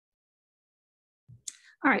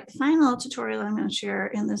All right, the final tutorial I'm going to share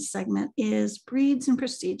in this segment is breeds and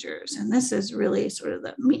procedures. And this is really sort of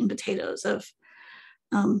the meat and potatoes of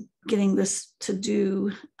getting this to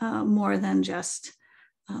do more than just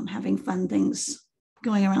having fun things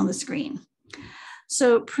going around the screen.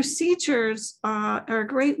 So procedures are a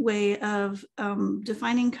great way of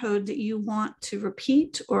defining code that you want to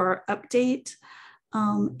repeat or update.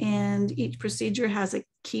 And each procedure has a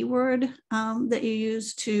keyword that you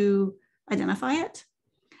use to identify it.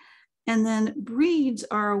 And then breeds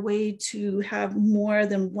are a way to have more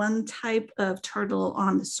than one type of turtle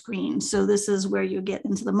on the screen. So this is where you get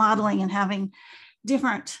into the modeling and having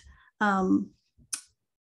different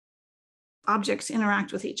objects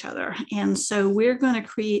interact with each other. And so we're going to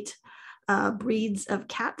create breeds of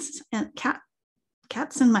cats and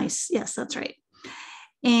mice. Yes, that's right.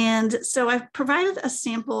 And so I've provided a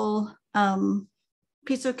sample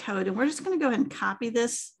piece of code, and we're just going to go ahead and copy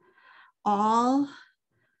this all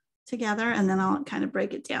together, and then I'll kind of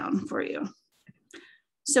break it down for you.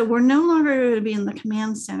 So we're no longer going to be in the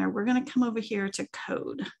command center. We're going to come over here to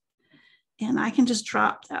code, and I can just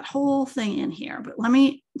drop that whole thing in here. But let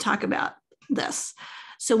me talk about this.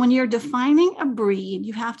 So when you're defining a breed,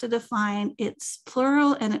 you have to define its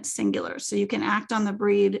plural and its singular. So you can act on the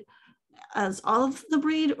breed as all of the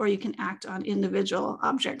breed, or you can act on individual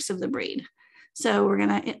objects of the breed. So we're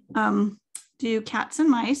going to do cats and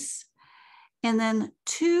mice. And then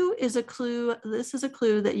 2 is a clue. This is a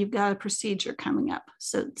clue that you've got a procedure coming up.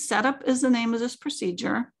 So setup is the name of this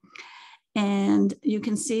procedure. And you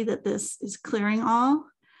can see that this is clearing all.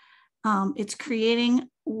 It's creating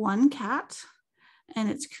 1 cat,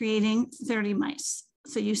 and it's creating 30 mice.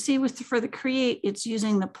 So you see for the create, it's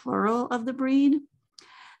using the plural of the breed.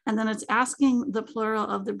 And then it's asking the plural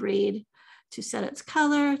of the breed to set its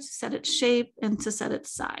color, to set its shape, and to set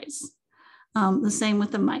its size. The same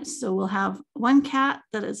with the mice. So we'll have 1 cat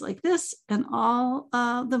that is like this, and all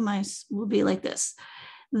the mice will be like this.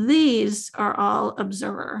 These are all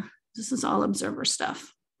observer. This is all observer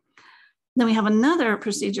stuff. Then we have another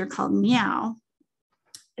procedure called meow.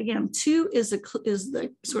 Again, 2 is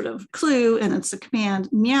the sort of clue, and it's a command.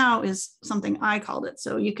 Meow is something I called it.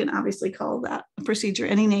 So you can obviously call that a procedure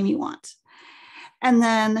any name you want. And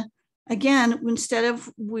then again, instead of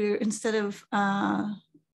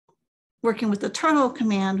working with the turtle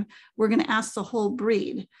command, we're going to ask the whole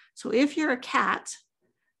breed. So if you're a cat,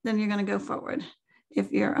 then you're going to go forward.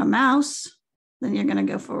 If you're a mouse, then you're going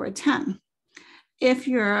to go forward 10. If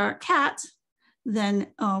you're a cat, then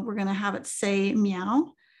we're going to have it say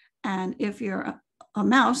meow. And if you're a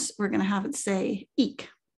mouse, we're going to have it say eek.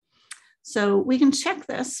 So we can check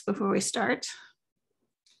this before we start.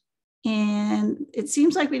 And it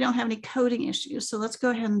seems like we don't have any coding issues. So let's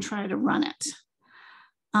go ahead and try to run it.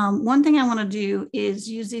 One thing I want to do is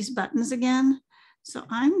use these buttons again. So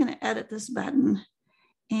I'm going to edit this button,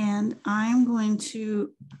 and I'm going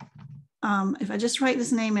to, if I just write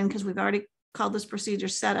this name in, because we've already called this procedure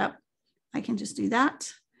setup, I can just do that.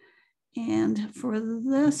 And for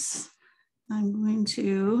this, I'm going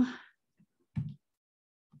to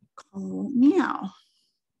call meow.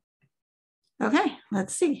 Okay,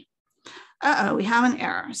 let's see. Uh-oh, we have an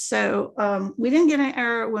error. So we didn't get an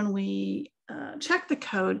error when we check the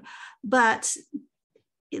code, but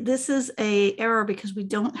this is an error because we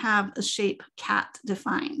don't have a shape cat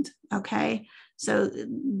defined, okay? So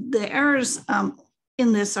the errors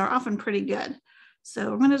in this are often pretty good.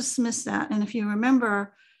 So we're going to dismiss that. And if you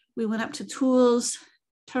remember, we went up to Tools,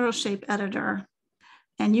 Turtle Shape Editor,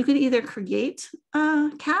 and you could either create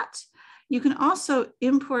a cat. You can also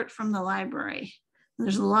import from the library.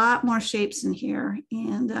 There's a lot more shapes in here,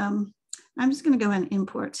 and I'm just going to go ahead and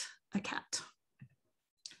import a cat.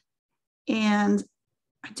 And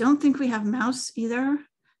I don't think we have mouse either,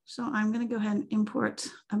 so I'm going to go ahead and import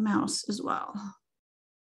a mouse as well.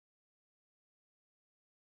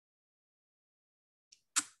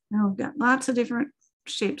 Now we've got lots of different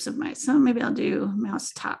shapes of mice, so maybe I'll do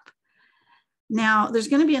mouse top. Now there's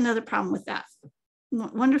going to be another problem with that.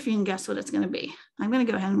 Wonder if you can guess what it's going to be. I'm going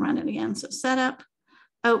to go ahead and run it again. So setup.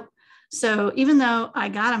 Oh, so even though I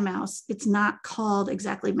got a mouse, it's not called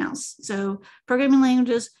exactly mouse. So programming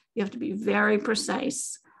languages, you have to be very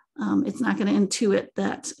precise. It's not going to intuit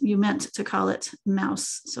that you meant to call it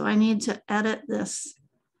mouse. So I need to edit this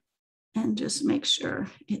and just make sure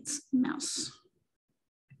it's mouse.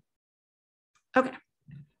 Okay,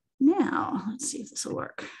 now let's see if this will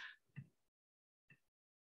work.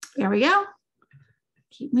 There we go.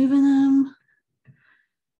 Keep moving them.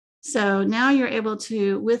 So now you're able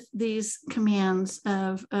to, with these commands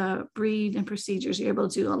of breed and procedures, you're able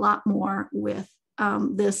to do a lot more with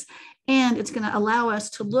this. And it's going to allow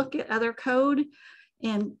us to look at other code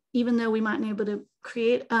And even though we might not be able to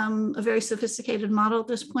create a very sophisticated model at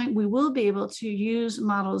this point, we will be able to use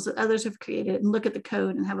models that others have created and look at the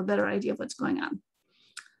code and have a better idea of what's going on.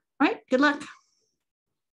 All right, good luck.